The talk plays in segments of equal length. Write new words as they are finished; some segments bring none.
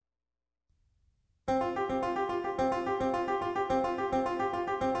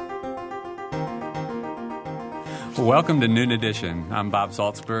Welcome to Noon Edition. I'm Bob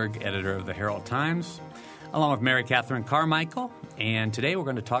Salzberg, editor of the Herald Times, along with Mary Catherine Carmichael. And today we're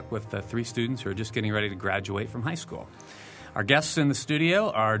going to talk with three students who are just getting ready to graduate from high school. Our guests in the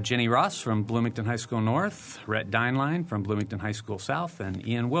studio are Jenny Ross from Bloomington High School North, Rhett Deinlein from Bloomington High School South, and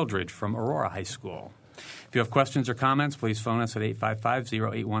Ian Wildridge from Aurora High School. If you have questions or comments, please phone us at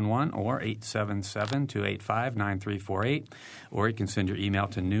 855-0811 or 877-285-9348, or you can send your email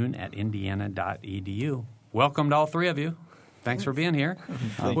to noon@indiana.edu. Welcome to all three of you. Thanks for being here.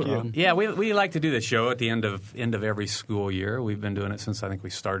 Thank you. Yeah, we like to do this show at the end of every school year. We've been doing it since I think we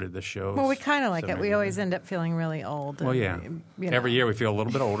started the show. Well, we kind of like it. We always end up feeling really old. Well, yeah. Every year we feel a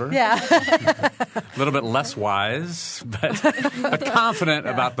little bit older. Yeah. A little bit less wise, but confident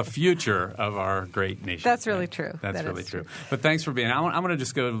about the future of our great nation. That's really true. That's really true. But thanks for being here. I'm going to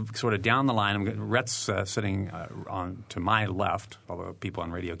just go sort of down the line. Rhett's sitting on to my left, although people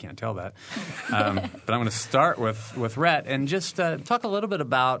on radio can't tell that. But I'm going to start with Rhett and just talk a little bit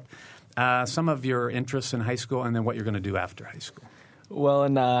about some of your interests in high school and then what you're going to do after high school. Well,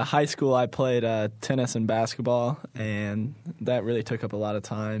 in high school, I played tennis and basketball, and that really took up a lot of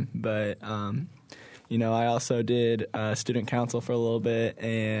time. But, I also did student council for a little bit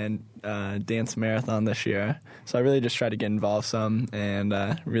and dance marathon this year. So I really just tried to get involved some and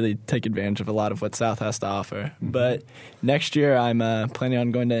really take advantage of a lot of what South has to offer. Mm-hmm. But next year, I'm planning on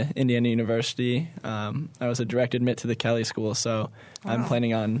going to Indiana University. I was a direct admit to the Kelley School, so I'm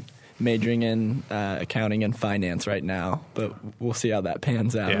planning on majoring in accounting and finance right now, but we'll see how that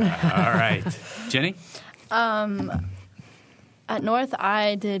pans out. Yeah. All right. Jenny? At North,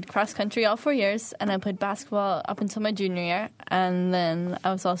 I did cross country all 4 years, and I played basketball up until my junior year. And then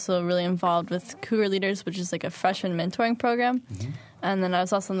I was also really involved with Cougar Leaders, which is like a freshman mentoring program. Mm-hmm. And then I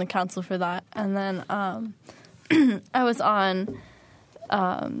was also in the council for that. And then I was on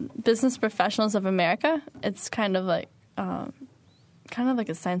Business Professionals of America. It's kind of like a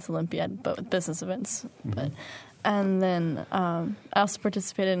science Olympiad, but with business events. Mm-hmm. And then I also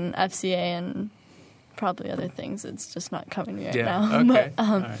participated in FCA and probably other things. It's just not coming to me right now. Okay.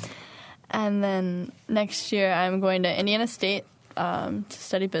 Right. And then next year I'm going to Indiana State to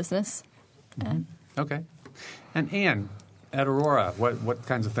study business. Mm-hmm. Okay. And Ann, at Aurora, what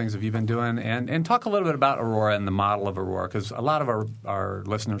kinds of things have you been doing? And talk a little bit about Aurora and the model of Aurora, because a lot of our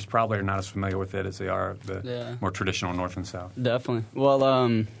listeners probably are not as familiar with it as they are the more traditional North and South. Definitely. Well,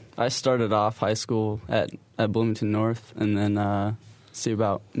 I started off high school at Bloomington North, and then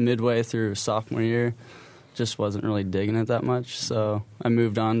about midway through sophomore year, just wasn't really digging it that much. So I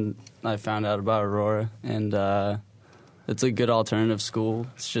moved on. I found out about Aurora, and it's a good alternative school.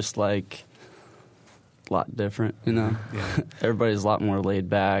 It's just like a lot different, Yeah. Everybody's a lot more laid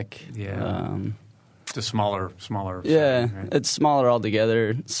back. Yeah. It's a smaller. Yeah, setting, right? It's smaller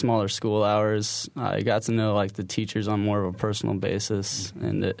altogether. Smaller school hours. I got to know the teachers on more of a personal basis,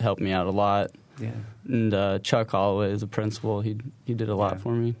 and it helped me out a lot. Yeah. And Chuck Holloway, the principal, he did a lot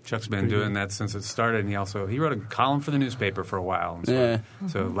for me. Chuck's been doing that since it started, and he wrote a column for the newspaper for a while. And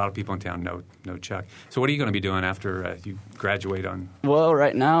so a lot of people in town know Chuck. So what are you going to be doing after you graduate on? Well,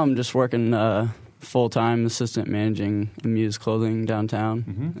 right now I'm just working full-time assistant managing Muse Clothing downtown.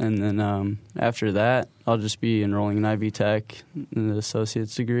 Mm-hmm. And then after that, I'll just be enrolling in Ivy Tech in the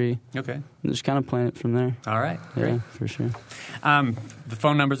associate's degree. Okay. And just kind of plan it from there. All right. Yeah, great. For sure. The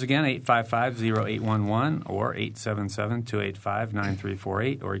phone numbers again, 855-0811 or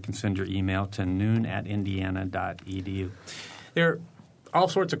 877-285-9348, or you can send your email to noon@indiana.edu. There are all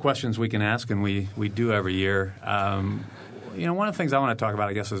sorts of questions we can ask, and we do every year. One of the things I want to talk about,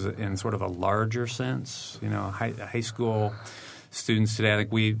 I guess, is in sort of a larger sense. High school students today, I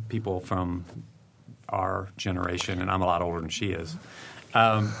think people from our generation, and I'm a lot older than she is,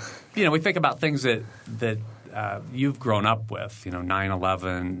 we think about things that you've grown up with,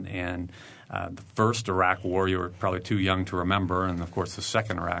 9/11 and the first Iraq War. You were probably too young to remember, and, of course, the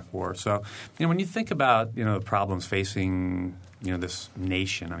second Iraq War. So, when you think about, the problems facing this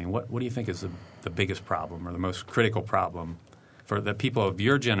nation, what do you think is the biggest problem or the most critical problem for the people of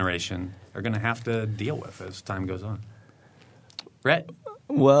your generation are going to have to deal with as time goes on? Rhett?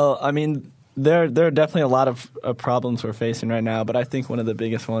 Well, there are definitely a lot of problems we're facing right now, but I think one of the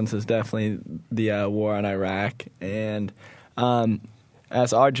biggest ones is definitely the war in Iraq. And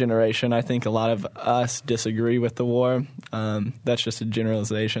as our generation, I think a lot of us disagree with the war. That's just a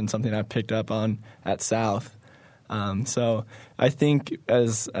generalization, something I picked up on at South. So I think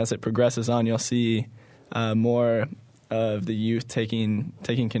as it progresses on, you'll see more of the youth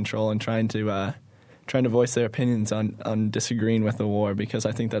taking control and trying to voice their opinions on disagreeing with the war, because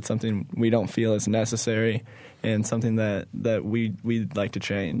I think that's something we don't feel is necessary and something that we'd like to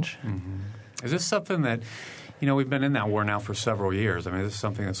change. Mm-hmm. Is this something that We've been in that war now for several years. I mean, this is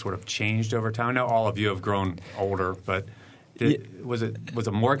something that's sort of changed over time. I know all of you have grown older, but was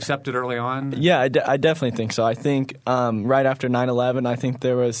it more accepted early on? Yeah, I definitely think so. I think right after 9/11, I think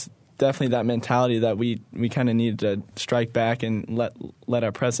there was definitely that mentality that we kind of needed to strike back and let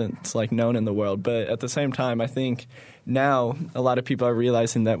our presence known in the world. But at the same time, I think now a lot of people are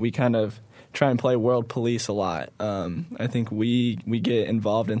realizing that we kind of try and play world police a lot. I think we get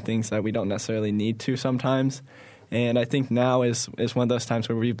involved in things that we don't necessarily need to sometimes, and I think now is one of those times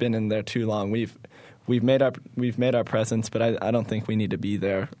where we've been in there too long. We've made our presence, but I don't think we need to be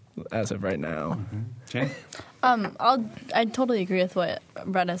there as of right now. Mm-hmm. Jane? I totally agree with what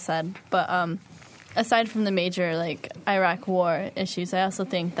Retta said, but aside from the major Iraq War issues, I also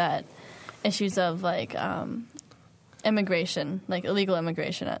think that issues of immigration, illegal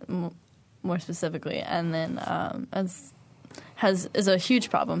immigration, more specifically, and then is a huge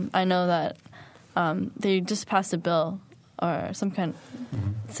problem. I know that they just passed a bill or some kind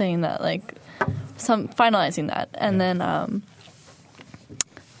saying that finalizing that, and then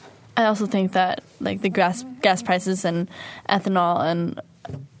I also think that the gas prices and ethanol and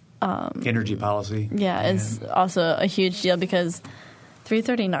energy policy, is also a huge deal because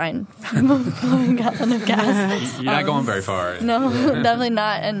 $3.39 for a gallon of gas. You're not going very far. No, definitely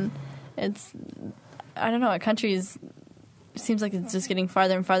not, and it's I don't know. Our country seems like it's just getting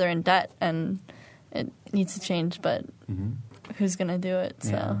farther and farther in debt, and it needs to change. But who's going to do it?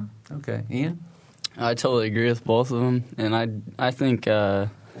 So okay, Ian. I totally agree with both of them, and I think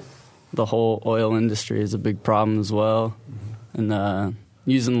the whole oil industry is a big problem as well, and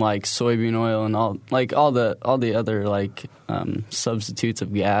using soybean oil and all the other substitutes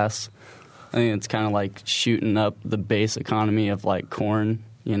of gas. I think it's kind of shooting up the base economy of corn,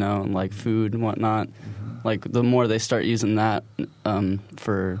 and food and whatnot. The more they start using that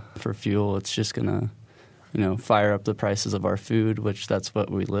for fuel, it's just gonna fire up the prices of our food, which that's what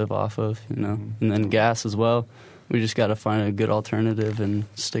we live off of, and then gas as well. We just got to find a good alternative and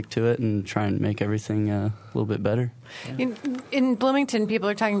stick to it and try and make everything a little bit better. In Bloomington, people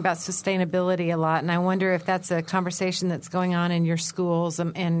are talking about sustainability a lot, and I wonder if that's a conversation that's going on in your schools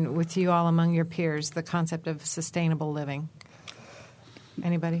and with you all among your peers, the concept of sustainable living.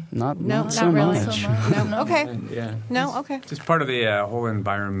 Anybody? Not so really. much. No. Okay. Yeah. No. Okay. Just part of the whole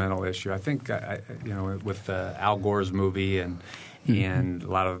environmental issue. I think with Al Gore's movie and a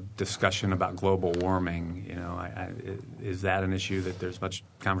lot of discussion about global warming, is that an issue that there's much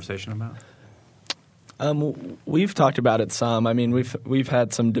conversation about? We've talked about it some. I mean, we've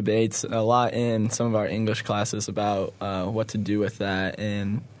had some debates a lot in some of our English classes about what to do with that,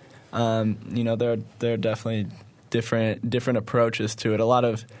 and there are definitely different approaches to it. A lot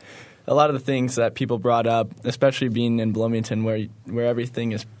of the things that people brought up, especially being in Bloomington, where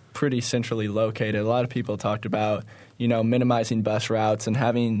everything is pretty centrally located. A lot of people talked about minimizing bus routes and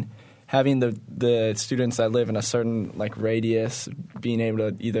having the students that live in a certain radius being able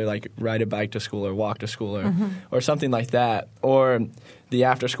to either ride a bike to school or walk to school or something like that, or the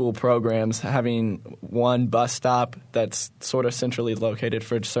after school programs having one bus stop that's sort of centrally located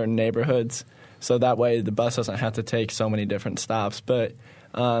for certain neighborhoods. So that way the bus doesn't have to take so many different stops. But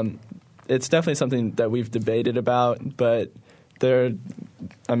it's definitely something that we've debated about. But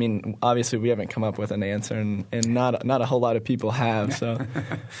obviously we haven't come up with an answer, and not a whole lot of people have. So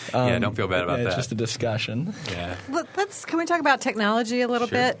don't feel bad about that. It's just a discussion. Yeah. Can we talk about technology a little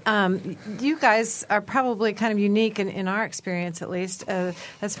bit? You guys are probably kind of unique in our experience, at least,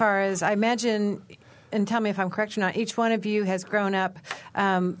 as far as I imagine. And tell me if I'm correct or not, each one of you has grown up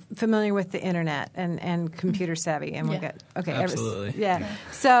familiar with the internet and computer savvy. And absolutely.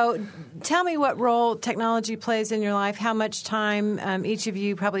 So tell me what role technology plays in your life, how much time each of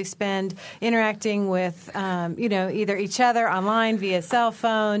you probably spend interacting with, either each other online via cell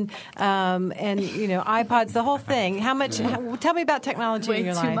phone and, iPods, the whole thing. How much? Tell me about technology in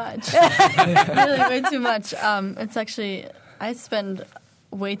your life. Way too much. Really, way too much. It's actually, I spend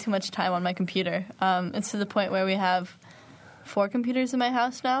way too much time on my computer. It's to the point where we have 4 computers in my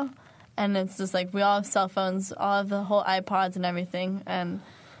house now, and it's just we all have cell phones, all of the whole iPods and everything, and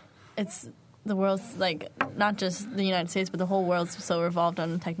it's the world's not just the United States, but the whole world's so revolved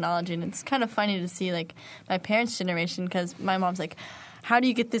on technology, and it's kind of funny to see my parents' generation, because my mom's how do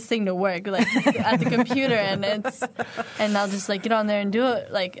you get this thing to work at the computer, and I'll just get on there and do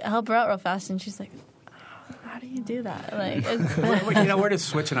it, help her out real fast, and she's like, how do you do that? We're just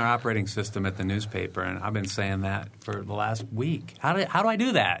switching our operating system at the newspaper, and I've been saying that for the last week. How do I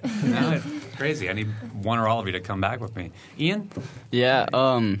do that? It's crazy. I need one or all of you to come back with me. Ian? Yeah.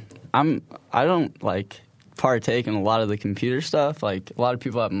 I don't partake in a lot of the computer stuff. Like, a lot of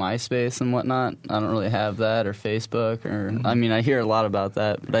people have MySpace and whatnot. I don't really have that, or Facebook. I mean, I hear a lot about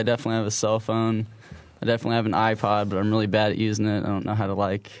that, but I definitely have a cell phone. I definitely have an iPod, but I'm really bad at using it. I don't know how to,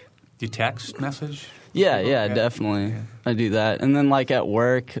 like... Do you text message? Yeah, definitely. Yeah. I do that. And then, like, at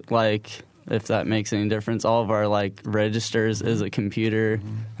work, like, if that makes any difference, all of our, like, registers is a computer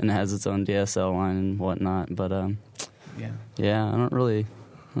and it has its own DSL line and whatnot. But, yeah, I don't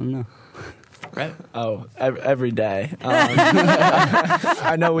know. Right? Oh, every day.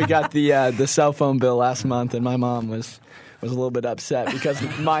 I know we got the cell phone bill last month, and my mom was a little bit upset because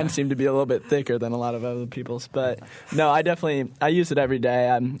mine seemed to be a little bit thicker than a lot of other people's. But no, I use it every day.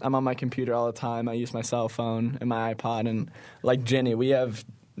 I'm on my computer all the time. I use my cell phone and my iPod, and like Jenny, we have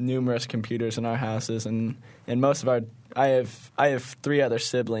numerous computers in our houses, and most of our I have 3 other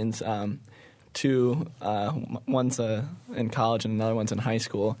siblings. 2, one's in college and another one's in high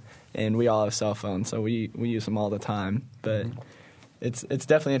school, and we all have cell phones, so we use them all the time. But it's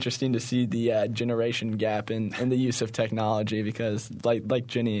definitely interesting to see the generation gap in the use of technology, because like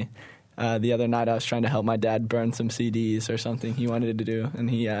Jenny, the other night I was trying to help my dad burn some CDs or something he wanted to do, and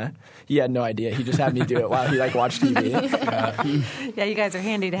he had no idea. He just had me do it while he watched TV. Yeah, you guys are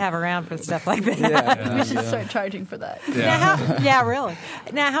handy to have around for stuff like that. Yeah. We should start charging for that. Yeah. Really.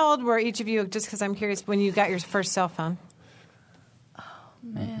 Now, how old were each of you, just because I'm curious, when you got your first cell phone? Oh,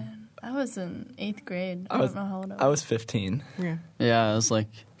 man. I was in 8th grade. I don't know how old I was. I was 15. Yeah, I was like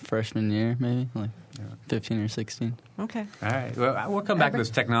freshman year, maybe, like 15 or 16. Okay. All right. Well, we'll come back to this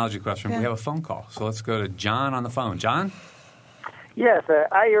technology question. Yeah. We have a phone call, so let's go to John on the phone. John? Yes,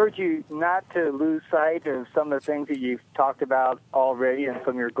 I urge you not to lose sight of some of the things that you've talked about already and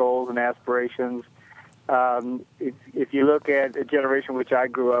some of your goals and aspirations. If you look at a generation which I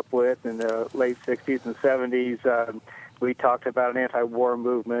grew up with in the late 60s and 70s, we talked about an anti-war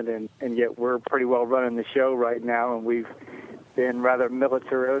movement, and yet we're pretty well running the show right now, and we've been rather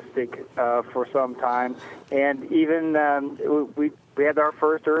militaristic for some time. And even we had our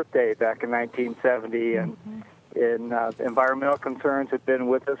first Earth Day back in 1970, and environmental concerns have been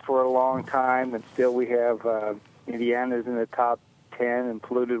with us for a long time, and still we have Indiana's in the top 10 in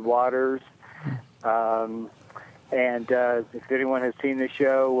polluted waters. And if anyone has seen the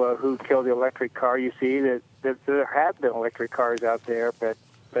show Who Killed the Electric Car, you see that there have been electric cars out there, but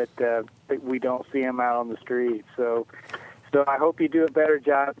we don't see them out on the street. So I hope you do a better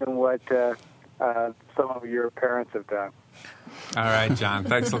job than what some of your parents have done. All right, John.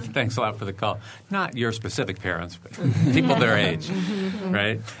 Thanks a lot for the call. Not your specific parents, but people their age,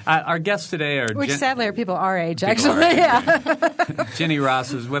 right? Our guests today are... Which sadly are people our age, actually. Yeah. Jenny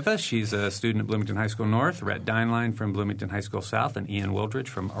Ross is with us. She's a student at Bloomington High School North. Rhett Deinlein from Bloomington High School South, and Ian Wildridge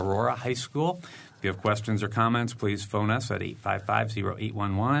from Aurora High School. If you have questions or comments, please phone us at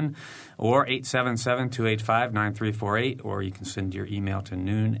 855-0811 or 877-285-9348, or you can send your email to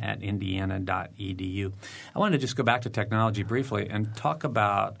noon@indiana.edu. I wanted to just go back to technology briefly and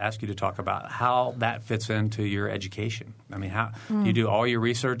ask you to talk about how that fits into your education. I mean, how do you do all your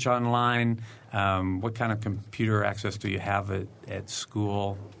research online? What kind of computer access do you have at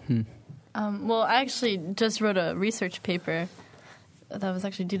school? Well, I actually just wrote a research paper that was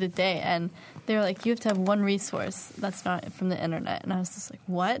actually due today, and they were like, you have to have one resource that's not from the internet. And I was just like,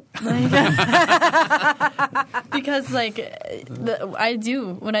 what? Because when I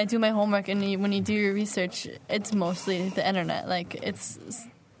do my homework and when you do your research, it's mostly the internet. Like, it's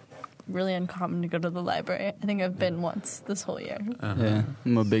really uncommon to go to the library. I think I've been once this whole year. Yeah,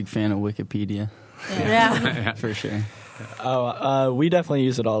 I'm a big fan of Wikipedia. Yeah. For sure. We definitely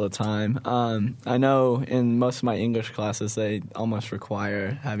use it all the time. I know in most of my English classes they almost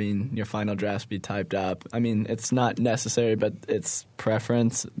require having your final drafts be typed up. I mean, it's not necessary, but it's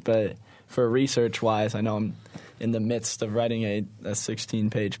preference. But for research-wise, I know I'm in the midst of writing a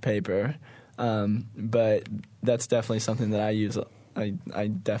 16-page paper. But that's definitely something that I use. I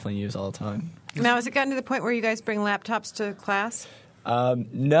definitely use all the time. Now, has it gotten to the point where you guys bring laptops to class?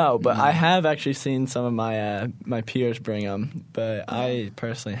 No, but I have actually seen some of my peers bring them, but I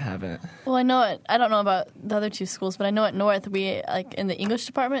personally haven't. Well, I don't know about the other 2 schools, but I know at North, we, like, in the English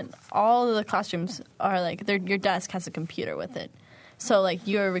department, all of the classrooms are, like, your desk has a computer with it. So, like,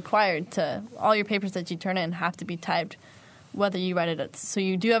 you're required all your papers that you turn in have to be typed, whether you write it so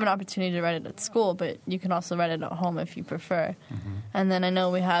you do have an opportunity to write it at school, but you can also write it at home if you prefer. Mm-hmm. And then I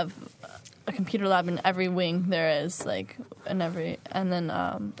know we have a computer lab in every wing there is, like, and then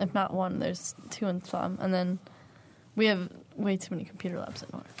if not one, there's 2 in some, and then we have way too many computer labs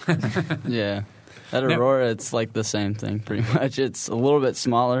at North. Yeah. At Aurora, it's like the same thing, pretty much. It's a little bit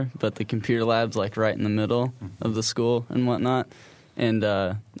smaller, but the computer lab's like right in the middle of the school and whatnot. And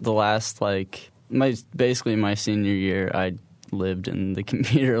the last, like, basically my senior year, I lived in the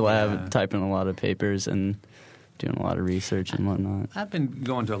computer lab, typing a lot of papers and doing a lot of research and whatnot. I've been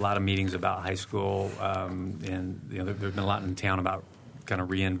going to a lot of meetings about high school, and there's been a lot in town about kind of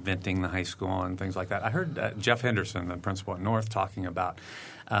reinventing the high school and things like that. I heard Jeff Henderson, the principal at North, talking about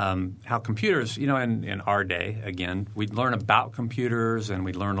how computers, in our day, again, we'd learn about computers and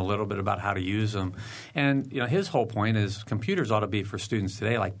we'd learn a little bit about how to use them. And, his whole point is computers ought to be for students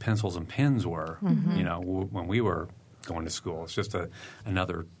today like pencils and pens were, when we were going to school. It's just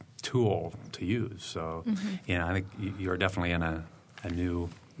another tool to use. So, I think you're definitely in a new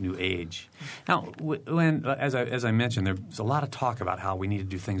age. Now, when as I mentioned, there's a lot of talk about how we need to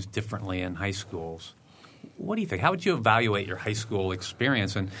do things differently in high schools. What do you think? How would you evaluate your high school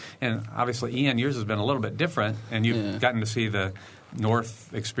experience? And obviously, Ian, yours has been a little bit different, and you've gotten to see the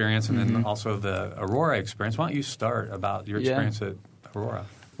North experience and then also the Aurora experience. Why don't you start about your experience at Aurora?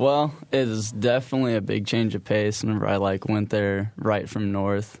 Well, it is definitely a big change of pace whenever I went there right from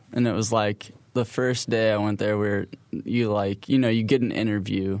North. And it was the first day I went there where you you get an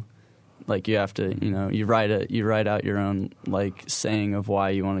interview. You have to, you write out your own saying of why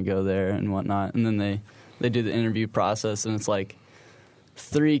you want to go there and whatnot. And then they do the interview process, and it's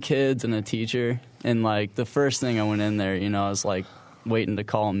 3 kids and a teacher. And the first thing I went in there, I was waiting to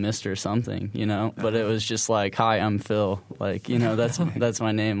call him Mr. something, but it was just hi, I'm Phil. That's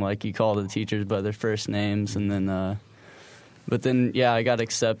my name. You call the teachers by their first names. And then, but then, I got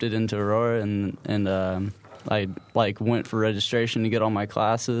accepted into Aurora, and I went for registration to get all my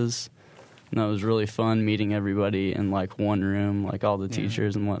classes. And that was really fun meeting everybody in one room, all the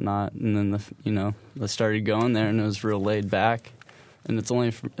teachers and whatnot. And then I started going there, and it was real laid back. And it's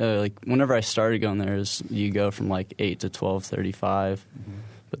only whenever I started going there, you go from 8 to 12:35,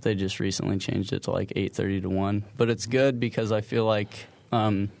 but they just recently changed it to 8:30 to 1. But it's good because I feel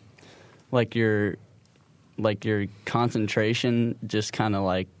your concentration just kind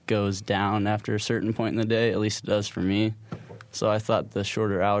of goes down after a certain point in the day. At least it does for me. So I thought the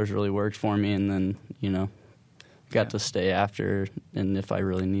shorter hours really worked for me, and then got to stay after, and if I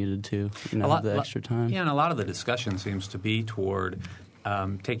really needed to, have the extra time. Yeah, and a lot of the discussion seems to be toward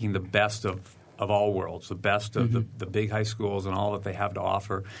taking the best of all worlds, the best of the big high schools and all that they have to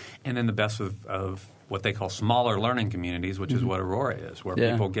offer, and then the best of what they call smaller learning communities, which is what Aurora is, where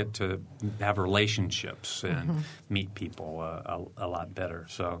people get to have relationships and meet people a lot better.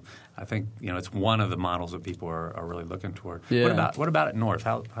 So I think it's one of the models that people are really looking toward. Yeah. What about at North?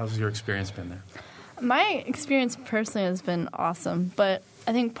 How's your experience been there? My experience personally has been awesome, but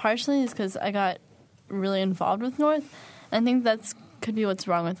I think partially is because I got really involved with North. And I think that's could be what's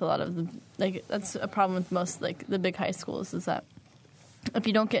wrong with a lot of the that's a problem with most the big high schools, is that if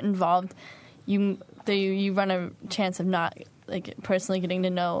you don't get involved, you run a chance of not personally getting to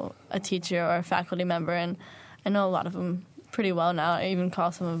know a teacher or a faculty member. And I know a lot of them pretty well now. I even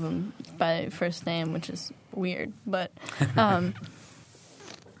call some of them by first name, which is weird, but but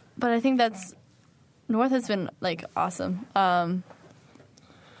I think that's. North has been awesome. Well,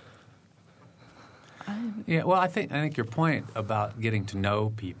 I think your point about getting to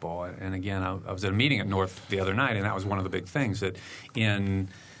know people, and again, I was at a meeting at North the other night, and that was one of the big things, that in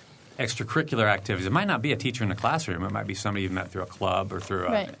extracurricular activities, it might not be a teacher in the classroom. It might be somebody you've met through a club or through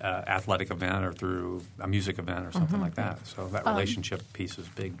an athletic event or through a music event or something like that. So that relationship piece is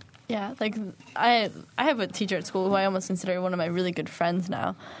big. Yeah, I have a teacher at school who I almost consider one of my really good friends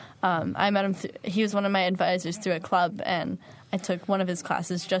now. I met him. He was one of my advisors through a club, and I took one of his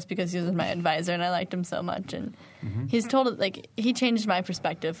classes just because he was my advisor, and I liked him so much. And he's told he changed my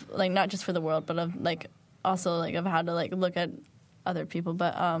perspective, not just for the world, but of also of how to look at other people.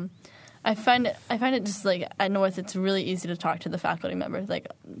 But I find it just at North, it's really easy to talk to the faculty members,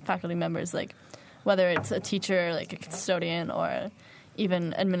 whether it's a teacher, a custodian, or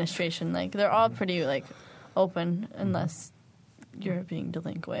even administration. They're all pretty open, unless you're being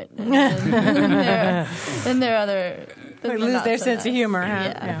delinquent, and they're other. They lose their sense of humor.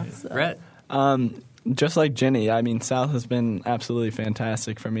 Yeah. So. Rhett? Just like Jenny, I mean, South has been absolutely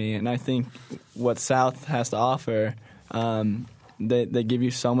fantastic for me, and I think what South has to offer, they give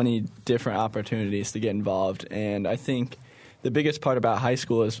you so many different opportunities to get involved, and I think the biggest part about high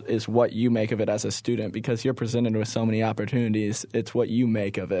school is what you make of it as a student, because you're presented with so many opportunities. It's what you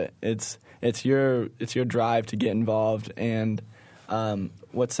make of it. It's your drive to get involved, and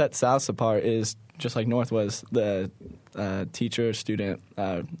what sets South apart is, just like North was, the teacher-student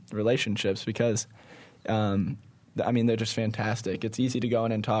relationships, because, they're just fantastic. It's easy to go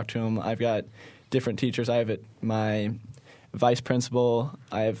in and talk to them. I've got different teachers. I have my vice principal.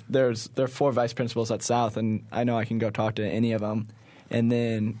 There are 4 vice principals at South, and I know I can go talk to any of them. and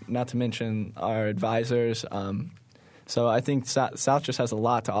then not to mention our advisors. So I think South just has a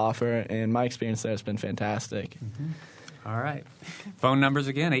lot to offer, and my experience there has been fantastic. All right. Phone numbers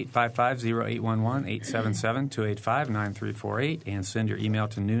again, 855-0811, 877-285-9348, and send your email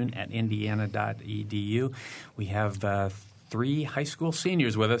to noon@indiana.edu. We have 3 high school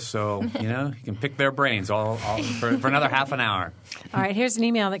seniors with us, so you can pick their brains all for another half an hour. All right, here's an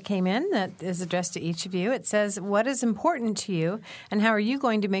email that came in that is addressed to each of you. It says, what is important to you, and how are you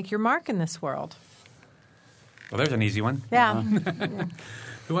going to make your mark in this world? Well, there's an easy one. Yeah.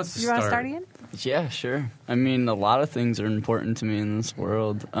 Who wants to You start? want to start again? Yeah, sure. I mean, a lot of things are important to me in this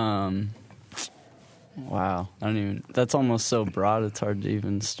world. Wow. That's almost so broad, it's hard to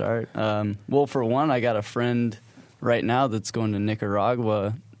even start. Well, for one, I got a friend right now that's going to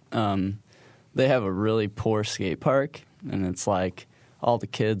Nicaragua. They have a really poor skate park, and it's like all the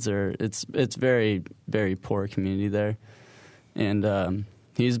kids it's very, very poor community there. And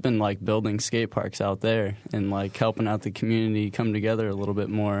he's been like building skate parks out there and like helping out the community come together a little bit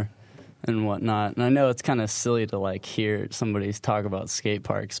more and whatnot. And I know it's kind of silly to like hear somebody talk about skate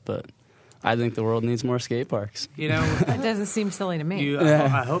parks, but I think the world needs more skate parks. It doesn't seem silly to me.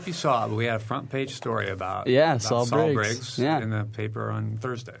 I hope you saw it, but we had a front page story about Saul Briggs in the paper on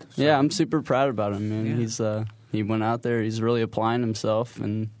Thursday. So. Yeah, I'm super proud about him, man. Yeah. He went out there, he's really applying himself,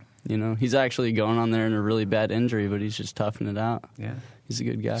 and he's actually going on there in a really bad injury, but he's just toughing it out. Yeah. He's a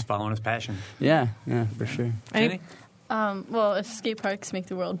good guy. He's following his passion. Yeah, for sure. Jenny? Well, if skate parks make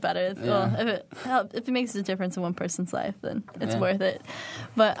the world better, well, if it makes a difference in one person's life, then it's worth it.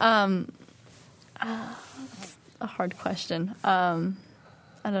 But it's a hard question. I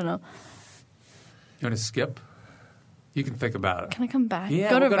don't know. You want to skip? You can think about it. Can I come back? Yeah,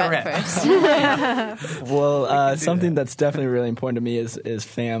 go we'll to go to Rhett Rhett. first. Well, something that's definitely really important to me is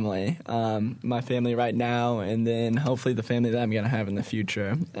family. My family right now, and then hopefully the family that I'm going to have in the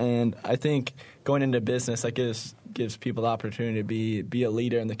future. And I think going into business, that gives people the opportunity to be a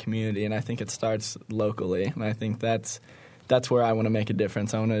leader in the community, and I think it starts locally. And I think that's where I want to make a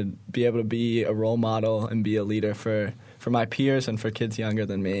difference. I want to be able to be a role model and be a leader for my peers and for kids younger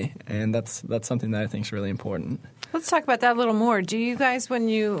than me. And that's something that I think is really important. Let's talk about that a little more. Do you guys, when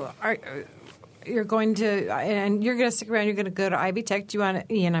you're going to, and you're going to stick around, you're going to go to Ivy Tech. Do you want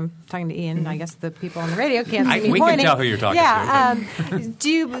to, Ian, I'm talking to Ian. I guess the people on the radio can't see me we pointing. can tell who you're talking to.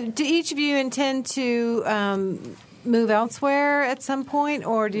 Do each of you intend to move elsewhere at some point,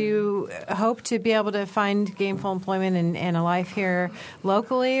 or do you hope to be able to find gainful employment and a life here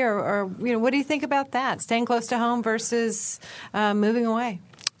locally, or what do you think about that? Staying close to home versus moving away?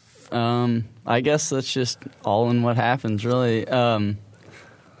 I guess that's just all in what happens, really. I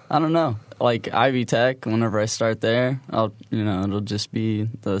don't know. Like Ivy Tech, whenever I start there, it'll just be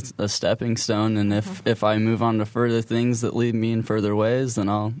a stepping stone. And if I move on to further things that lead me in further ways, then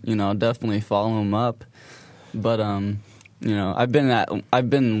I'll definitely follow them up. But I've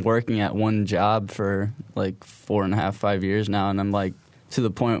been working at one job for like 4.5, 5 years now, and I'm like to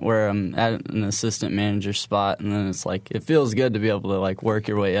the point where I'm at an assistant manager spot, and then it's like it feels good to be able to like work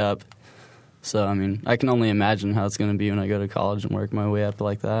your way up. So I mean, I can only imagine how it's going to be when I go to college and work my way up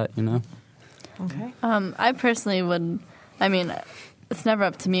like that. Okay. I personally would. I mean, it's never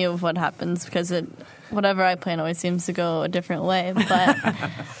up to me of what happens because whatever I plan always seems to go a different way. But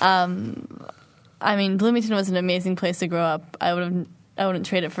I mean, Bloomington was an amazing place to grow up. I wouldn't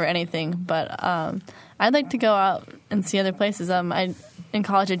trade it for anything. But I'd like to go out and see other places. In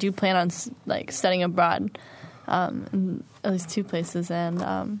college, I do plan on like studying abroad, in at least 2 places, and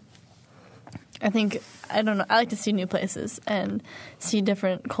I don't know. I like to see new places and see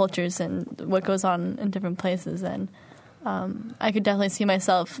different cultures and what goes on in different places. And I could definitely see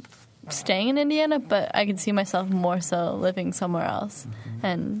myself staying in Indiana, but I could see myself more so living somewhere else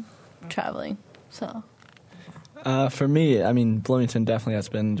and traveling. So. For me, I mean, Bloomington definitely has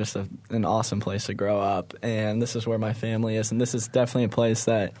been just an awesome place to grow up, and this is where my family is, and this is definitely a place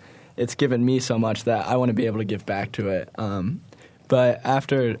that it's given me so much that I want to be able to give back to it. But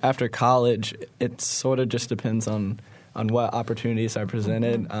after college, it sort of just depends on what opportunities are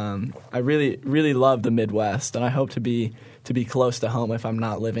presented. I really, really love the Midwest, and I hope to be close to home if I'm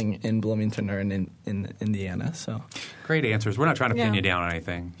not living in Bloomington or in Indiana. So great answers. We're not trying to pin you down on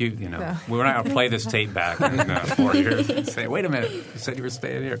anything. We're not going to play this tape back in 4 years and say, wait a minute, you said you were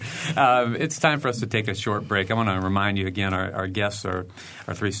staying here. It's time for us to take a short break. I want to remind you again, our guests are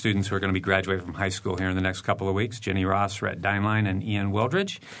 3 students who are going to be graduating from high school here in the next couple of weeks, Jenny Ross, Rhett Dimeline, and Ian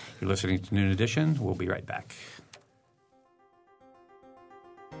Wildridge. You're listening to Noon Edition. We'll be right back.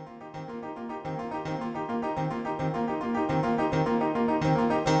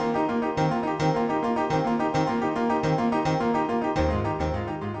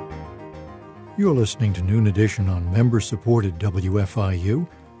 You're listening to Noon Edition on member-supported WFIU.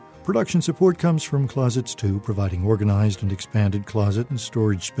 Production support comes from Closets 2, providing organized and expanded closet and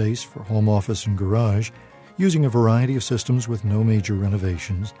storage space for home office and garage, using a variety of systems with no major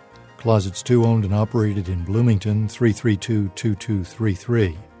renovations. Closets 2 owned and operated in Bloomington,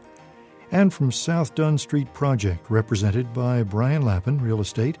 332-2233. And from South Dunn Street Project, represented by Brian Lappin, Real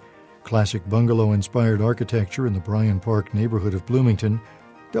Estate, classic bungalow-inspired architecture in the Bryan Park neighborhood of Bloomington,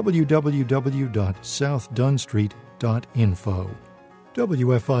 www.southdunstreet.info.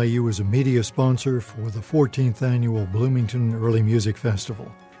 WFIU is a media sponsor for the 14th Annual Bloomington Early Music Festival.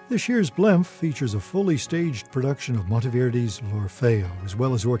 This year's BLEMF features a fully staged production of Monteverdi's L'Orfeo, as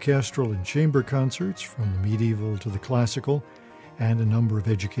well as orchestral and chamber concerts from the medieval to the classical, and a number of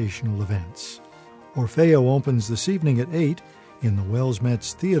educational events. Orfeo opens this evening at 8 in the Wells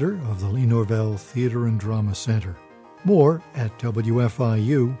Metz Theater of the Lee Norvell Theater and Drama Center. More at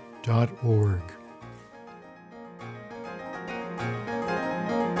WFIU.org.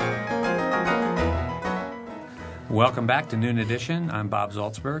 Welcome back to Noon Edition. I'm Bob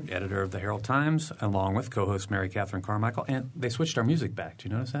Zaltzberg, editor of the Herald-Times, along with co-host Mary Catherine Carmichael. And they switched our music back.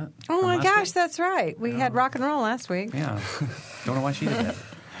 Did you notice that? Oh, my gosh, week? that's right. We had rock and roll last week. Yeah. Don't know why she did that.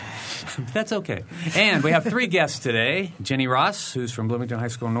 That's okay. And we have three guests today. Jenny Ross, who's from Bloomington High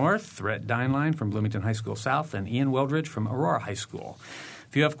School North, Rhett Deinlein from Bloomington High School South, and Ian Weldridge from Aurora High School.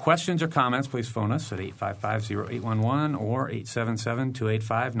 If you have questions or comments, please phone us at 855-0811 or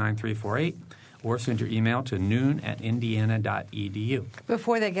 877-285-9348. Or send your email to noon@indiana.edu.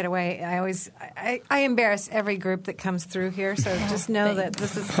 Before they get away, I embarrass every group that comes through here, so just know that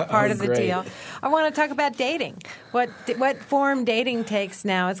this is part of the deal. I want to talk about dating. What form dating takes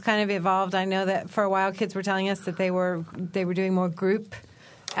now. It's kind of evolved. I know that for a while kids were telling us that they were doing more group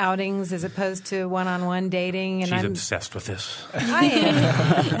outings as opposed to one-on-one dating. And She's obsessed with this. I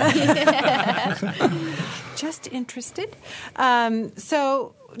am. Just interested.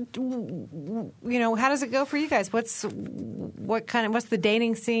 So, how does it go for you guys? What's the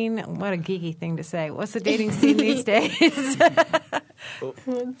dating scene? What a geeky thing to say. What's the dating scene these days?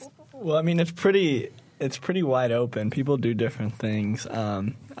 Well, I mean, it's pretty wide open. People do different things.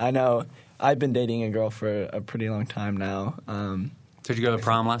 I know I've been dating a girl for a pretty long time now. Did you go to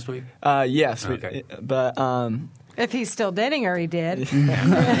prom last week? Yes, okay. But if he's still dating her, he did.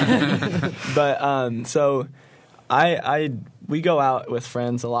 But so we go out with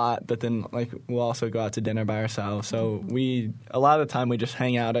friends a lot, but then we'll also go out to dinner by ourselves. So a lot of the time we just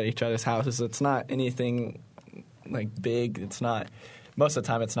hang out at each other's houses. It's not anything big. It's not. Most of the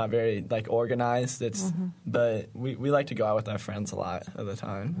time, it's not very organized. But we like to go out with our friends a lot of the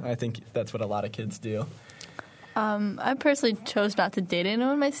time. I think that's what a lot of kids do. I personally chose not to date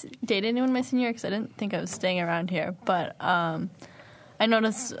anyone my senior year because I didn't think I was staying around here. But I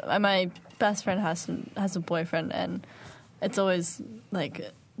noticed my best friend has a boyfriend, and it's always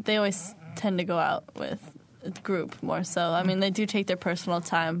they always tend to go out with a group more so. I mean, they do take their personal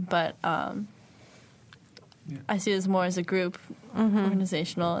time, but I see it as more as a group,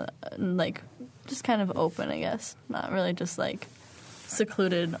 organizational, and just kind of open, I guess. Not really just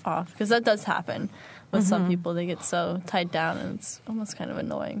secluded off, because that does happen. With some people, they get so tied down, and it's almost kind of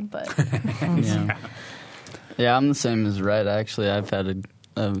annoying. But yeah, I'm the same as Rhett. Actually, I've had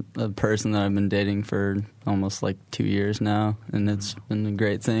a person that I've been dating for almost 2 years now, and it's been a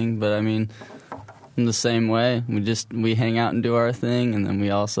great thing. But I mean, in the same way, we hang out and do our thing, and then we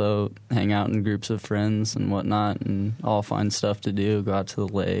also hang out in groups of friends and whatnot, and all find stuff to do. Go out to the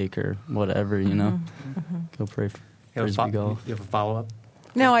lake or whatever, Go play frisbee golf. You have a follow-up?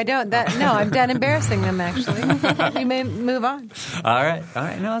 No, I don't. I'm done embarrassing them, actually. You may move on. All right.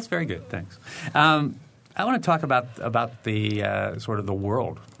 No, that's very good. Thanks. I want to talk about the sort of the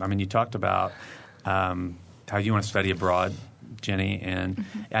world. I mean, you talked about how you want to study abroad, Jenny, and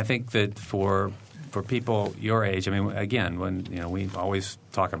I think that for people your age, I mean, again, when we always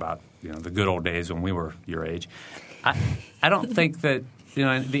talk about the good old days when we were your age. I don't think that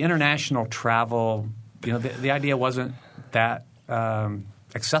the international travel, the idea wasn't that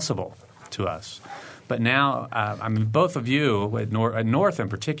accessible to us. But now, I mean, both of you, at North in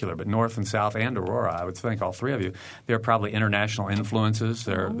particular, but North and South and Aurora, I would think all three of you, they're probably international influences.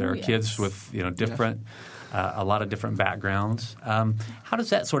 They're kids with different, a lot of different backgrounds. How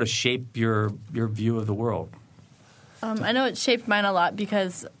does that sort of shape your view of the world? I know it shaped mine a lot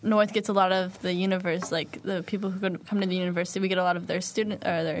because North gets a lot of the the people who come to the university. We get a lot of their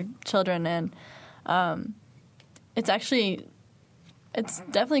their children, and it's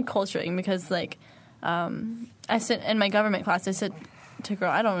definitely culturing because I sit in my government class. I sit to grow.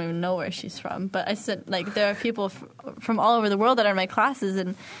 I don't even know where she's from, but I said like there are people from all over the world that are in my classes,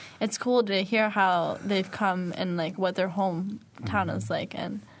 and it's cool to hear how they've come and like what their hometown is like.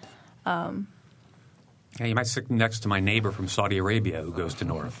 And yeah, you might sit next to my neighbor from Saudi Arabia who goes to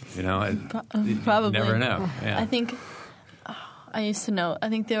North. You know, probably. You never know. Yeah. I think I used to know. I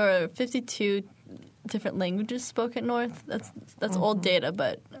think there were 52 different languages spoken at North. That's old data,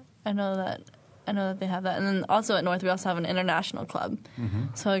 but I know that they have that. And then also at North, we also have an international club.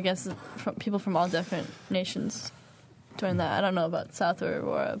 So I guess people from all different nations join that. I don't know about South or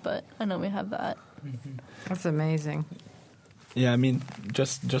Aurora, but I know we have that. That's amazing. Yeah, I mean,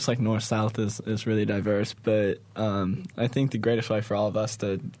 just like North-South is really diverse, but I think the greatest way for all of us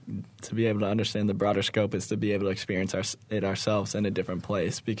to be able to understand the broader scope is to be able to experience it ourselves in a different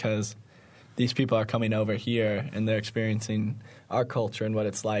place, because these people are coming over here and they're experiencing our culture and what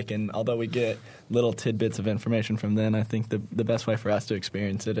it's like. And although we get little tidbits of information from them, I think the best way for us to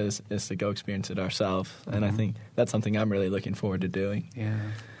experience it is to go experience it ourselves. And I think that's something I'm really looking forward to doing. Yeah.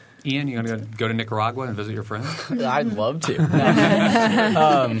 Ian, you going to go to Nicaragua and visit your friends? I'd love to.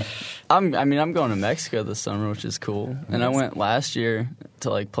 I'm going to Mexico this summer, which is cool. And I went last year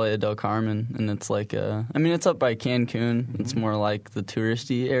to like Playa del Carmen, and it's like it's up by Cancun. It's more like the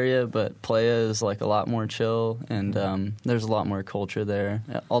touristy area, but Playa is like a lot more chill, and there's a lot more culture there.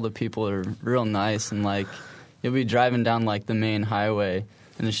 All the people are real nice, and like you'll be driving down like the main highway,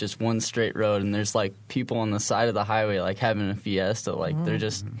 and it's just one straight road, and there's like people on the side of the highway like having a fiesta, like they're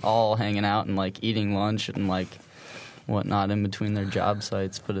just all hanging out and like eating lunch and like whatnot in between their job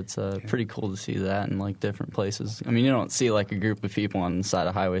sites. But it's pretty cool to see that in like different places. I mean, you don't see like a group of people on the side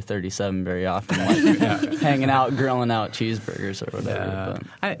of Highway 37 very often, like hanging out, grilling out cheeseburgers or whatever.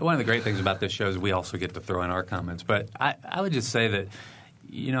 One of the great things about this show is we also get to throw in our comments. But I would just say that,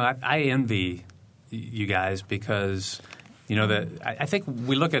 you know, I envy you guys because you know, I think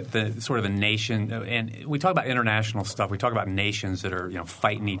we look at the sort of the nation, and we talk about international stuff. We talk about nations that are, you know,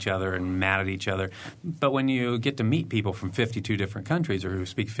 fighting each other and mad at each other. But when you get to meet people from 52 different countries or who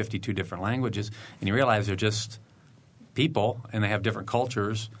speak 52 different languages, and you realize they're just people and they have different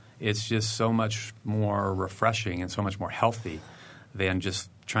cultures, it's just so much more refreshing and so much more healthy than just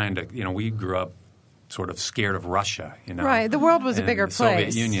trying to, you know, we grew up sort of scared of Russia, you know. Right. The world was a bigger the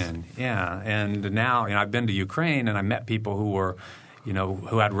place. Soviet Union, yeah. And now, you know, I've been to Ukraine and I met people who were, you know,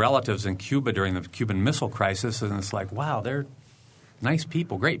 who had relatives in Cuba during the Cuban Missile Crisis, and it's like, wow, they're nice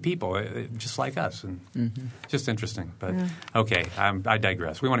people, great people, just like us, and just interesting. But okay, I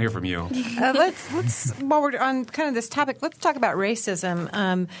digress. We want to hear from you. Let's while we're on kind of this topic, let's talk about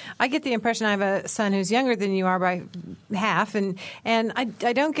racism. I get the impression I have a son who's younger than you are by half, and I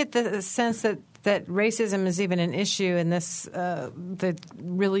don't get the sense that racism is even an issue in this the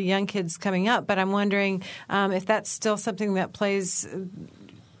really young kids coming up. But I'm wondering if that's still something that plays.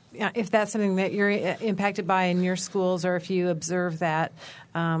 If that's something that you're impacted by in your schools, or if you observe that,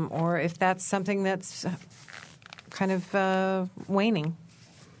 or if that's something that's kind of waning.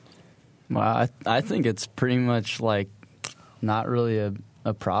 Well, I think it's pretty much like not really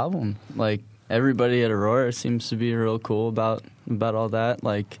a problem. Like everybody at Aurora seems to be real cool about all that.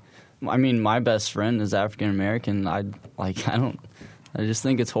 Like, I mean, my best friend is African American. I just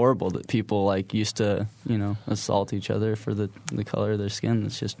think it's horrible that people like used to, you know, assault each other for the color of their skin.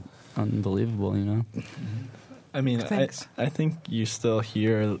 It's just unbelievable, you know. I mean, I think you still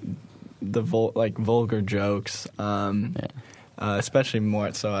hear the vulgar jokes, especially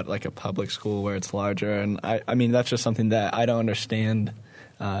more so at like a public school where it's larger. And I mean, that's just something that I don't understand,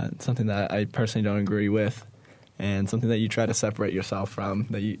 something that I personally don't agree with, and something that you try to separate yourself from,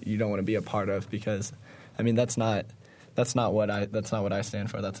 that you don't want to be a part of, because, I mean, that's not what I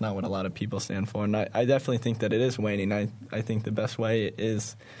stand for. That's not what a lot of people stand for. And I definitely think that it is waning. I think the best way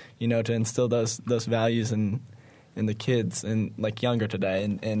is, you know, to instill those values in the kids and like younger today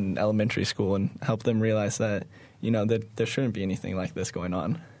in elementary school, and help them realize that, you know, that there shouldn't be anything like this going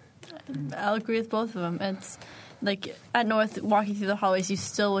on. I'll agree with both of them. It's like at North, walking through the hallways, you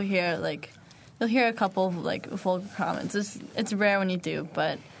still will hear you'll hear a couple of like vulgar comments. It's rare when you do,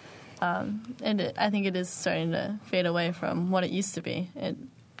 but. I think it is starting to fade away from what it used to be.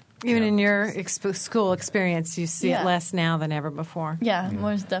 Even in your school experience, you see it less now than ever before. Yeah,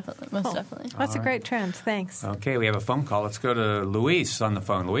 most definitely. That's a great trend. Thanks. Okay, we have a phone call. Let's go to Luis on the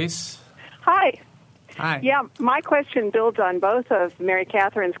phone. Luis? Hi. Hi. Yeah, my question builds on both of Mary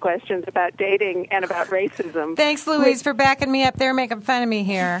Catherine's questions about dating and about racism. Thanks, Louise, for backing me up there, making fun of me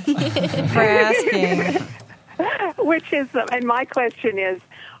here for asking. Which is, and my question is,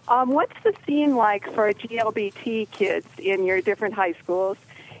 what's the scene like for GLBT kids in your different high schools?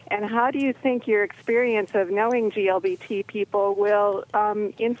 And how do you think your experience of knowing GLBT people will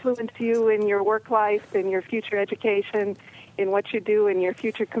influence you in your work life, in your future education, in what you do in your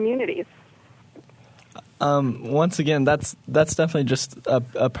future communities? Once again, that's definitely just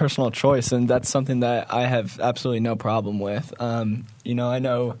a personal choice, and that's something that I have absolutely no problem with.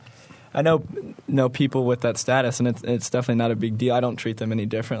 I know people with that status, and it's definitely not a big deal. I don't treat them any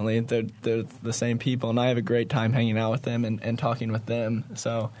differently. They're the same people, and I have a great time hanging out with them and talking with them.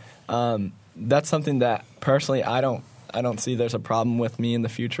 So that's something that personally I don't see there's a problem with me in the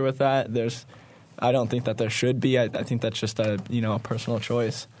future with that. I don't think that there should be. I think that's just a personal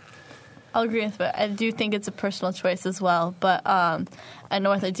choice. I'll agree with it. I do think it's a personal choice as well. But at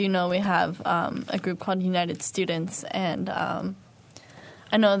North, I do know we have a group called United Students, and I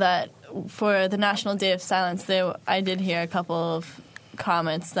know that for the National Day of Silence, I did hear a couple of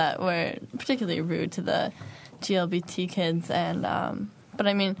comments that were particularly rude to the GLBT kids. And but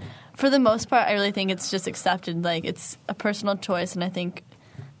I mean, for the most part, I really think it's just accepted. Like, it's a personal choice, and I think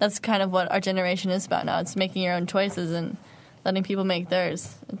that's kind of what our generation is about now. It's making your own choices and letting people make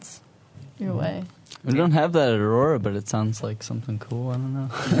theirs. It's your way. We don't have that at Aurora, but it sounds like something cool. I don't know.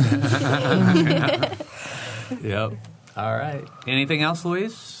 Yep. All right. Anything else,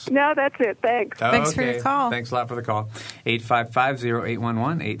 Louise? No, that's it. Thanks. Thanks for your call. Thanks a lot for the call.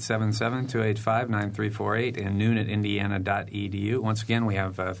 855-0811, 877-285-9348, and noon@indiana.edu. Once again, we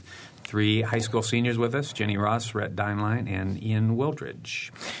have 3 high school seniors with us, Jenny Ross, Rhett Dineline, and Ian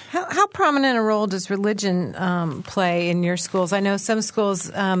Wildridge. How prominent a role does religion play in your schools? I know some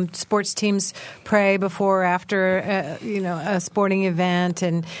schools, sports teams pray before or after a sporting event,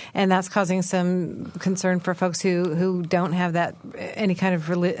 and that's causing some concern for folks who don't have that any kind of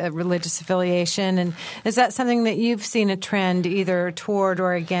religious affiliation. And is that something that you've seen a trend either toward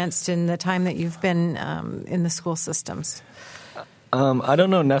or against in the time that you've been in the school systems? I don't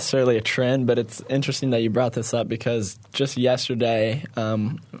know necessarily a trend, but it's interesting that you brought this up because just yesterday I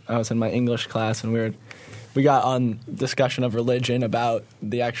was in my English class and we got on discussion of religion about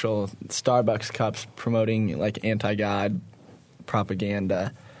the actual Starbucks cups promoting like anti-God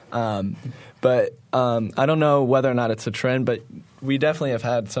propaganda. But I don't know whether or not it's a trend, but we definitely have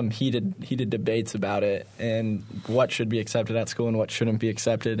had some heated debates about it and what should be accepted at school and what shouldn't be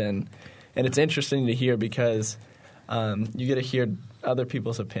accepted. And it's interesting to hear because you get to hear other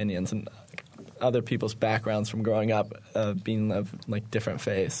people's opinions and other people's backgrounds from growing up being of like different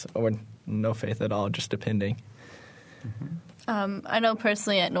faiths or no faith at all, just depending. I know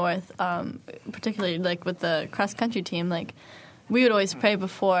personally at North, particularly like with the cross-country team, like we would always pray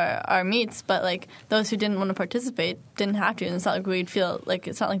before our meets, but like those who didn't want to participate didn't have to, and it's not like they'd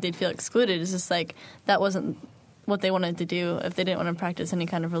feel excluded. It's just like that wasn't what they wanted to do if they didn't want to practice any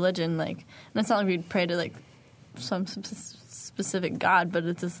kind of religion. Like, and it's not like we'd pray to like some specific God, but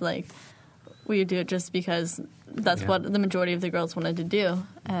it's just like we do it just because that's what the majority of the girls wanted to do.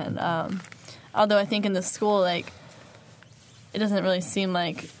 And although I think in the school, like, it doesn't really seem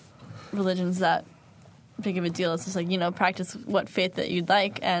like religion's that big of a deal. It's just like, practice what faith that you'd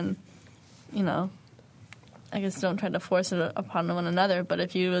like, and I guess don't try to force it upon one another. But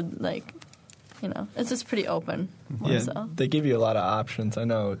if you would like, it's just pretty open. They give you a lot of options. I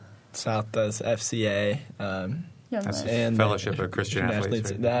know South does FCA. And Fellowship of Christian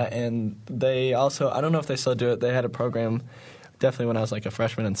Athletes. Right? That, and they also, I don't know if they still do it, they had a program definitely when I was like a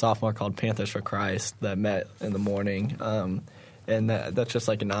freshman and sophomore called Panthers for Christ that met in the morning. And that's just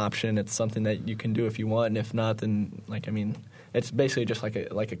like an option. It's something that you can do if you want, and if not, then it's basically just like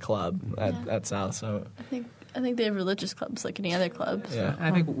a club at South. So I think they have religious clubs like any other club. So. Yeah,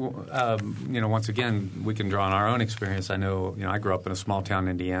 I think once again we can draw on our own experience. I know I grew up in a small town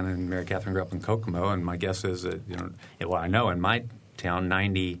in Indiana, and Mary Catherine grew up in Kokomo, and my guess is that I know in my town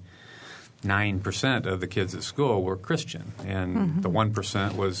 99% of the kids at school were Christian, and the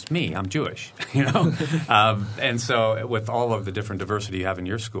 1% was me. I'm Jewish, and so with all of the different diversity you have in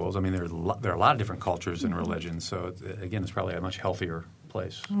your schools, there are a lot of different cultures and religions. So again, it's probably a much healthier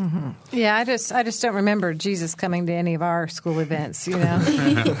place. Yeah, I just don't remember Jesus coming to any of our school events. It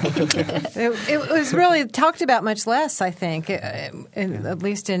was really talked about much less, I think, at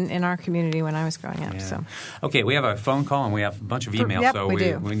least in our community when I was growing up. Yeah. So, okay, we have a phone call and we have a bunch of emails. Yep, so we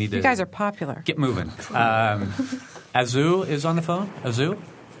do. We need to. You guys are popular. Get moving. Azu is on the phone. Azu?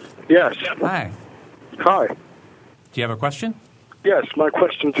 Yes. Hi. Hi. Do you have a question? Yes, my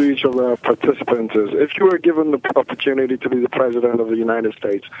question to each of the participants is, if you were given the opportunity to be the President of the United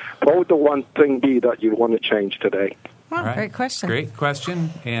States, what would the one thing be that you'd want to change today? Wow, right. Great question. Great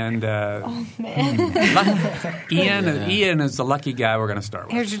question. And Ian is the lucky guy we're going to start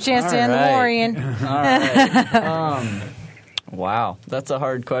with. Here's your chance to end the war, Ian. All right. Wow, that's a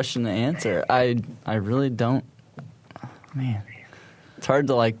hard question to answer. I really don't. Man, it's hard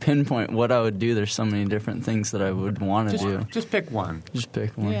to like pinpoint what I would do. There's so many different things that I would want to do. Just pick one. Just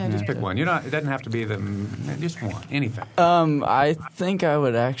pick one. Yeah, Just pick one. It doesn't have to be just one. Anything. I think I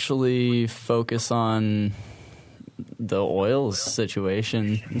would actually focus on the oil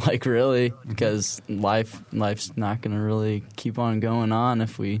situation, like really, because life's not going to really keep on going on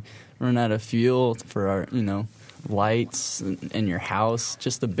if we run out of fuel for our, lights in your house,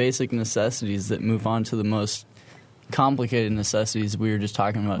 just the basic necessities that move on to the most complicated necessities. We were just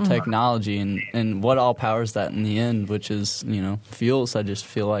talking about technology and what all powers that in the end, which is, fuels. I just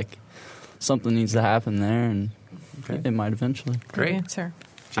feel like something needs to happen there, and it might eventually. Great answer.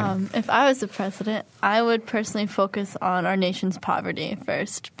 If I was the president, I would personally focus on our nation's poverty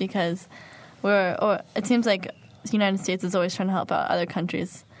first, because it seems like the United States is always trying to help out other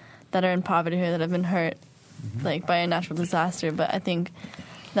countries that are in poverty or that have been hurt like by a natural disaster. But I think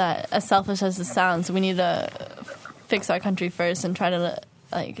that, as selfish as it sounds, we need to fix our country first and try to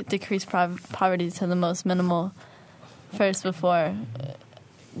decrease poverty to the most minimal first before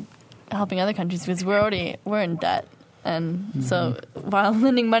helping other countries, because we're in debt. And so while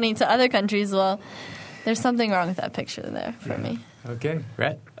lending money to other countries, well, there's something wrong with that picture there for me. Okay.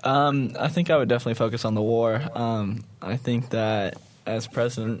 Rhett? I think I would definitely focus on the war. I think that as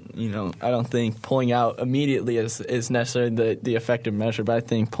president, I don't think pulling out immediately is necessarily the effective measure, but I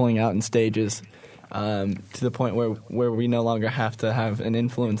think pulling out in stages to the point where we no longer have to have an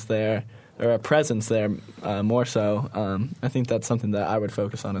influence there or a presence there more so. I think that's something that I would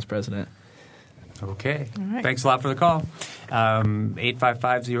focus on as president. Okay. Right. Thanks a lot for the call.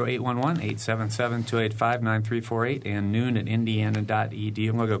 855-0811, 877-285-9348, and noon@indiana.edu.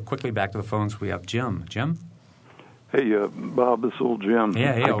 I'm going to go quickly back to the phones. We have Jim. Jim? Hey, Bob, this is old Jim.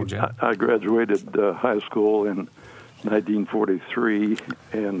 Yeah, hey, old Jim. I graduated high school in 1943,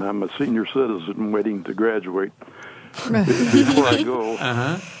 and I'm a senior citizen waiting to graduate. Before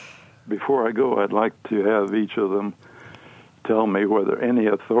I go, I'd like to have each of them tell me whether any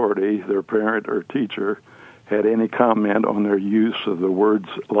authority, their parent or teacher, had any comment on their use of the words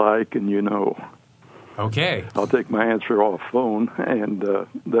like and Okay. I'll take my answer off phone, and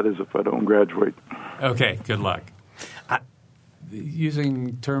that is if I don't graduate. Okay, good luck.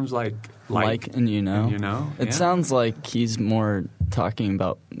 Using terms like and it sounds like he's more talking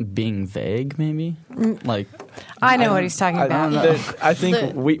about being vague, maybe. I know what he's talking about. I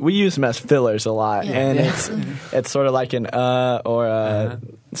think we use them as fillers a lot, and it's sort of like an or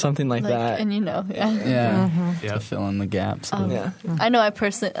something like that. And to fill in the gaps. I know I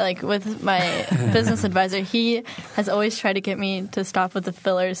personally, with my business advisor, he has always tried to get me to stop with the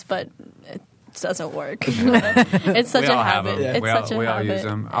fillers, but it doesn't work. It's such a habit. It's such a habit. We all use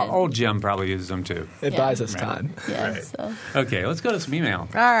them. Old Jim probably uses them too. It buys us time. Yeah. Right. So. Okay, let's go to some email.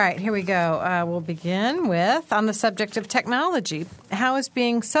 All right, here we go. We'll begin with, on the subject of technology, how is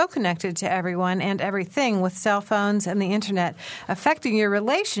being so connected to everyone and everything with cell phones and the internet affecting your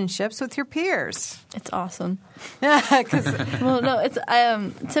relationships with your peers? It's awesome. Well, no, it's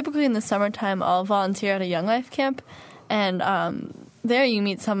typically in the summertime I'll volunteer at a Young Life camp, and there you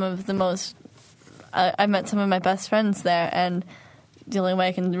meet some of the most. I met some of my best friends there, and the only way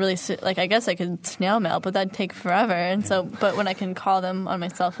I can really I guess I could snail mail, but that'd take forever. And so, but when I can call them on my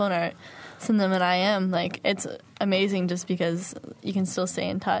cell phone or send them an IM, it's amazing just because you can still stay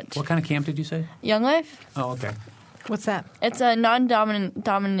in touch. What kind of camp did you say? Young Life. Oh, okay. What's that? It's a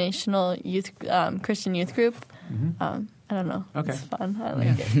non-denominational youth Christian youth group. Mm-hmm. I don't know. Okay. It's fun. I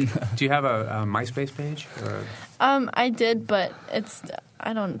like it. Do you have a MySpace page? Or? I did, but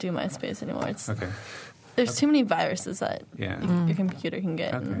I don't do MySpace anymore. Okay. There's too many viruses that your computer can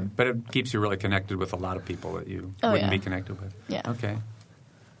get. Okay. But it keeps you really connected with a lot of people that you wouldn't be connected with. Yeah. Okay.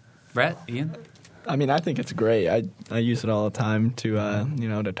 Brett, Ian? I mean, I think it's great. I use it all the time to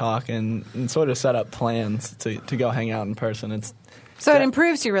to talk and sort of set up plans to go hang out in person. So it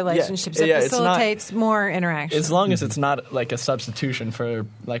improves your relationships. It facilitates more interaction. As long as it's not like a substitution for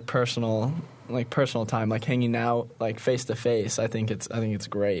personal time, like hanging out face to face. I think it's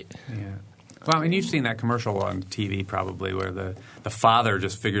great. Yeah. Well, I mean, you've seen that commercial on TV probably where the father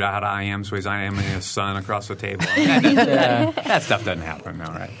just figured out how to IM, so he's IMing his son across the table. That stuff doesn't happen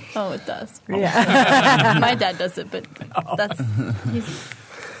now, right? Oh, it does. Yeah. My dad does it, but he's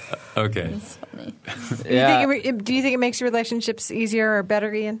okay. It's funny. Do you think it makes your relationships easier or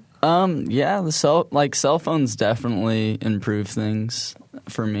better, Ian? Yeah, the cell phones definitely improve things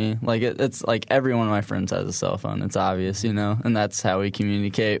for me. It's like every one of my friends has a cell phone. It's obvious, and that's how we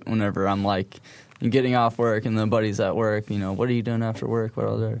communicate whenever I'm getting off work and the buddy's at work. What are you doing after work? What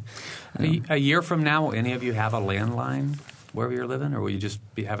else? A year from now, will any of you have a landline? wherever you're living, or will you just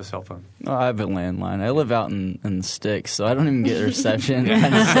have a cell phone? Oh, I have a landline. I live out in the sticks, so I don't even get reception. It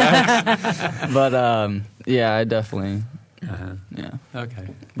kind of sucks. But yeah, I definitely. Yeah. Okay.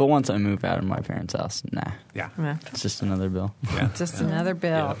 But once I move out of my parents' house, nah. Yeah. It's just another bill. Yeah. Just another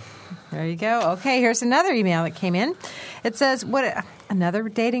bill. Yeah. There you go. Okay, here's another email that came in. It says, another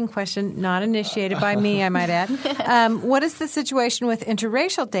dating question, not initiated by me, I might add. What is the situation with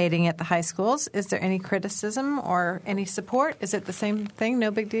interracial dating at the high schools? Is there any criticism or any support? Is it the same thing,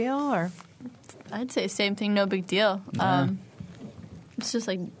 no big deal? Or I'd say same thing, no big deal. It's just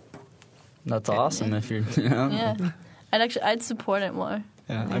like... That's awesome if you're, you know. Yeah. I'd support it more.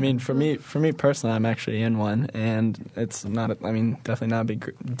 Yeah, I mean, for me personally, I'm actually in one, and it's not. Definitely not a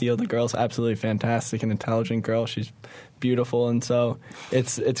big deal. The girl's absolutely fantastic, an intelligent girl. She's beautiful, and so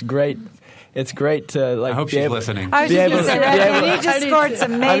it's great. It's great to like. I hope she's listening. I was just going to say that. You just scored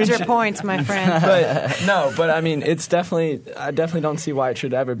some major points, my friend. But I mean, it's definitely. I definitely don't see why it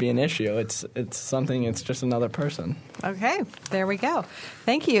should ever be an issue. It's something. It's just another person. Okay, there we go.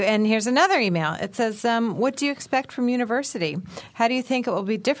 Thank you. And here's another email. It says, what do you expect from university? How do you think it will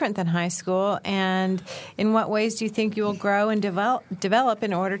be different than high school? And in what ways do you think you will grow and develop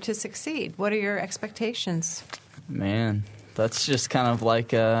in order to succeed? What are your expectations? Man, that's just kind of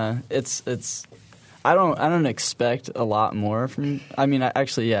like it's. I don't expect a lot more from. I mean, I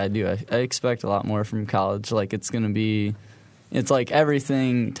do. I expect a lot more from college. Like it's going to be. It's like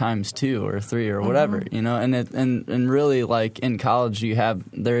everything times 2 or 3 or whatever, you know. And really, like in college,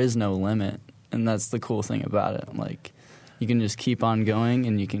 there is no limit, and that's the cool thing about it. Like you can just keep on going,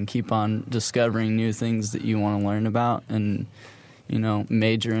 and you can keep on discovering new things that you want to learn about, and you know,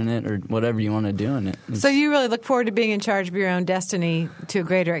 major in it or whatever you want to do in it. So you really look forward to being in charge of your own destiny to a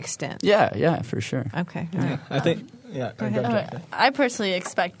greater extent. Yeah, for sure. Okay, all right. I think. Yeah. Go ahead. I personally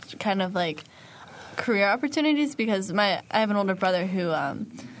expect kind of like career opportunities because I have an older brother who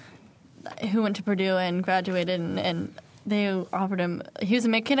went to Purdue and graduated and they offered him. He was a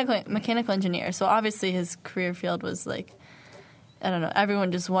mechanical engineer, so obviously his career field was like, I don't know.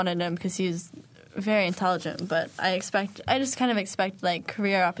 Everyone just wanted him because he was very intelligent. But I just kind of expect like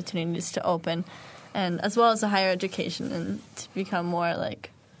career opportunities to open, and as well as a higher education and to become more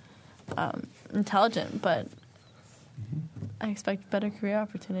like intelligent. But I expect better career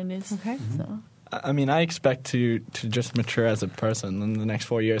opportunities. Okay. So. I mean, I expect to just mature as a person in the next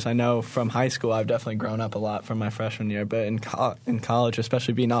 4 years. I know from high school I've definitely grown up a lot from my freshman year, but in college,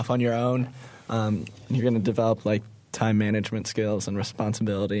 especially being off on your own, you're going to develop like time management skills and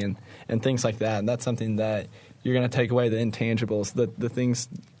responsibility and things like that. And that's something that you're going to take away the intangibles. The things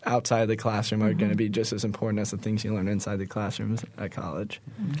outside the classroom are going to be just as important as the things you learn inside the classrooms at college.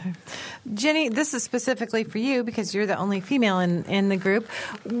 Okay. Jenny, this is specifically for you because you're the only female in the group.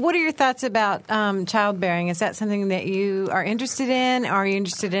 What are your thoughts about childbearing? Is that something that you are interested in? Are you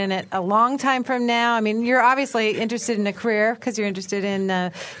interested in it a long time from now? I mean, you're obviously interested in a career because you're interested in,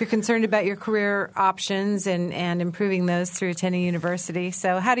 you're concerned about your career options and improving those through attending university.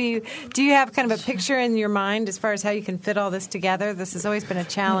 So how do you have kind of a picture in your mind as far as how you can fit all this together? This has always been a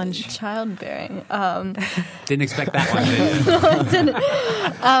challenge. Childbearing. Didn't expect that one, did you? No, I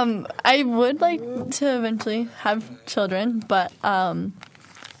didn't. I would like to eventually have children, but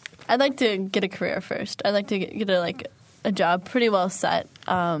I'd like to get a career first. I'd like to get a job pretty well set.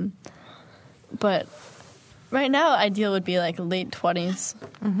 But right now, ideal would be like late 20s.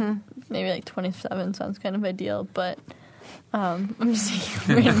 Mm-hmm. Maybe like 27 sounds kind of ideal, but I'm just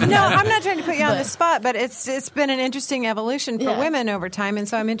No, I'm not trying to put you on the spot, but it's been an interesting evolution for women over time, and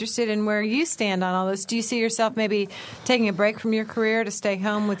so I'm interested in where you stand on all this. Do you see yourself maybe taking a break from your career to stay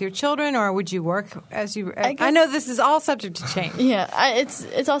home with your children, or would you work as you? I know this is all subject to change. Yeah,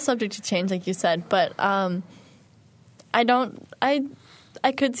 it's all subject to change, like you said, but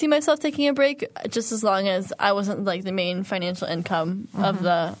I could see myself taking a break just as long as I wasn't like the main financial income of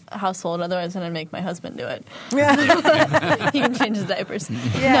the household. Otherwise, then I'd make my husband do it. Yeah. He can change his diapers.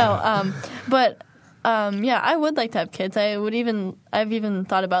 Yeah. No, but I would like to have kids. I've even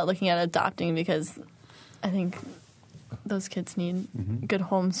thought about looking at adopting because I think those kids need good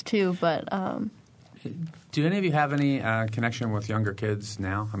homes too. But do any of you have any connection with younger kids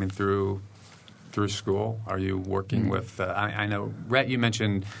now? I mean, through school? Are you working with I know, Rhett, you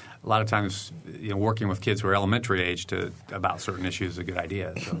mentioned a lot of times working with kids who are elementary age about certain issues is a good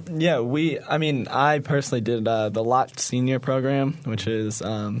idea. So. Yeah, I personally did the Lot Senior program, which is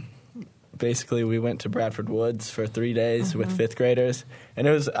basically we went to Bradford Woods for 3 days with fifth graders. And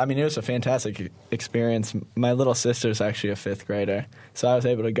it was a fantastic experience. My little sister's actually a fifth grader, so I was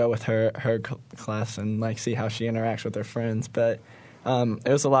able to go with her class and like see how she interacts with her friends. But it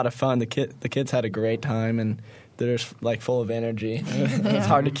was a lot of fun. The kids had a great time, and they're just, like, full of energy. It's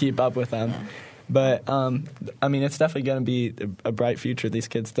hard to keep up with them. But, I mean, it's definitely going to be a bright future. These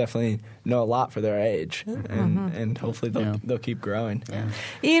kids definitely know a lot for their age, and hopefully they'll keep growing. Yeah.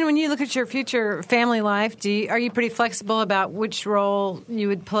 Ian, when you look at your future family life, are you pretty flexible about which role you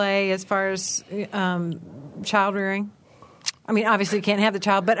would play as far as child rearing? I mean, obviously you can't have the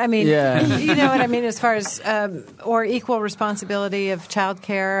child, but I mean, you know what I mean as far as or equal responsibility of child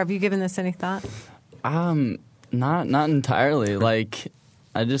care. Have you given this any thought? Not entirely. Like,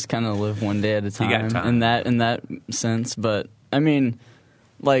 I just kind of live one day at a time, in that sense. But I mean,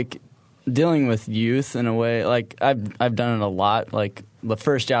 like, dealing with youth in a way, like I've done it a lot. Like, the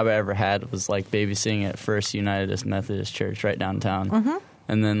first job I ever had was like babysitting at First United Methodist Church right downtown,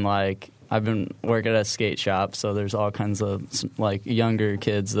 and then like I've been working at a skate shop, so there's all kinds of like younger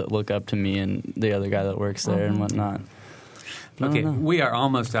kids that look up to me and the other guy that works there and whatnot. Okay, we are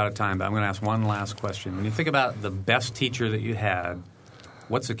almost out of time, but I'm going to ask one last question. When you think about the best teacher that you had,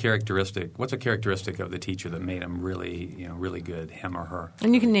 what's a characteristic of the teacher that made him really good, him or her?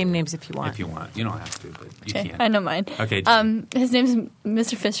 And you can name names if you want. If you want. You don't have to, but you can. I know mine. Okay. His name's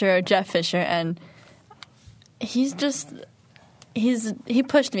Mr. Fisher, or Jeff Fisher, and he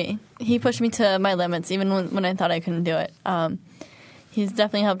pushed me. He pushed me to my limits, even when I thought I couldn't do it. He's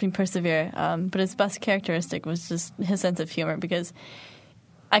definitely helped me persevere. But his best characteristic was just his sense of humor, because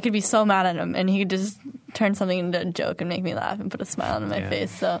I could be so mad at him, and he could just turn something into a joke and make me laugh and put a smile on my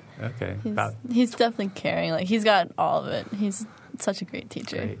face. So he's definitely caring. Like, he's got all of it. He's such a great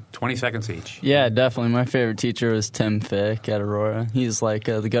teacher. Great. 20 seconds each. Yeah, definitely. My favorite teacher was Tim Fick at Aurora. He's like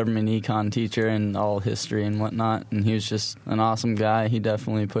the government econ teacher and all history and whatnot, and he was just an awesome guy. He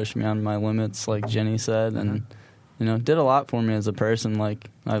definitely pushed me on my limits, like Jenny said, and did a lot for me as a person. Like,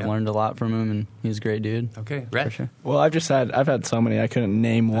 I've learned a lot from him, and he's a great dude. Okay, Rhett. For sure. Well, I've had so many I couldn't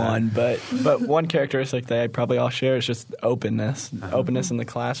name one, but one characteristic that I probably all share is just openness. Openness in the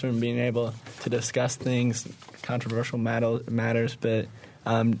classroom, being able to discuss things, controversial matters, but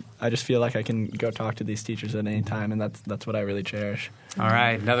I just feel like I can go talk to these teachers at any time, and that's what I really cherish. All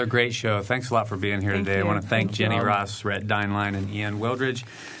right, another great show. Thanks a lot for being here today. I want to thank Jenny Ross, Rhett Deinlein, and Ian Wildridge.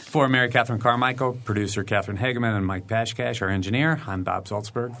 For Mary Catherine Carmichael, producer Catherine Hageman, and Mike Pashkash, our engineer, I'm Bob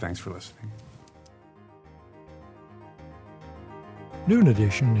Salzberg. Thanks for listening. Noon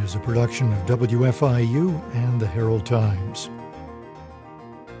Edition is a production of WFIU and the Herald Times.